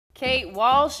Kate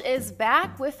Walsh is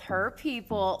back with her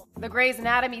people. The Grey's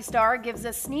Anatomy star gives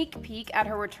a sneak peek at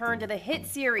her return to the hit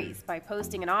series by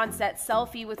posting an on-set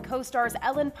selfie with co-stars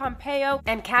Pompeo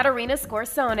and Caterina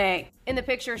Scorsone. In the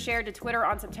picture shared to Twitter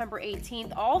on September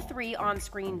 18th, all three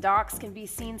on-screen docs can be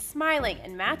seen smiling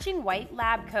in matching white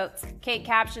lab coats. Kate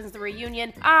captions the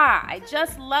reunion, I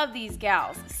just love these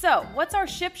gals. So, what's our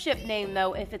ship name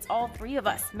though if it's all three of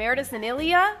us? Meredith and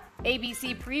Ilya?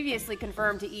 ABC previously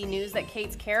confirmed to E! News that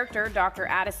Kate's character, Dr.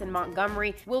 Addison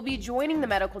Montgomery, will be joining the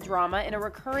medical drama in a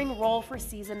recurring role for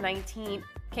season 19.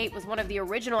 Kate was one of the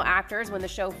original actors when the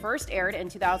show first aired in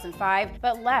 2005,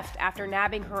 but left after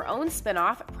nabbing her own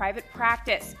spin-off, Private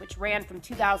Practice, which ran from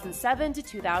 2007 to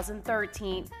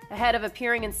 2013. Ahead of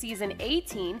appearing in season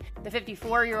 18, the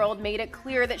 54-year-old made it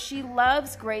clear that she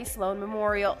loves Grey Sloan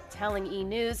Memorial, telling E!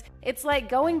 News, "It's like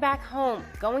going back home,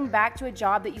 going back to a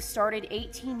job that you started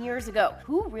 18 years ago.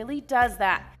 Who really does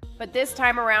that?" But this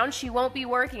time around, she won't be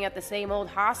working at the same old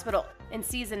hospital. In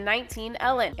season 19,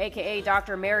 Ellen, aka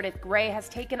Dr. Meredith Grey, has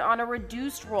taken on a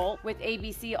reduced role, with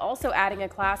ABC also adding a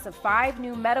class of 5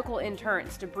 new medical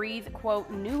interns to breathe, quote,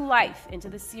 new life into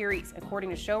the series, according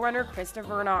to showrunner Krista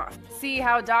Vernoff. See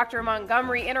how Dr.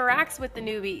 Montgomery interacts with the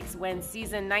newbies when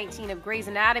season 19 of Grey's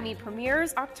Anatomy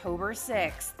premieres October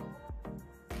 6th.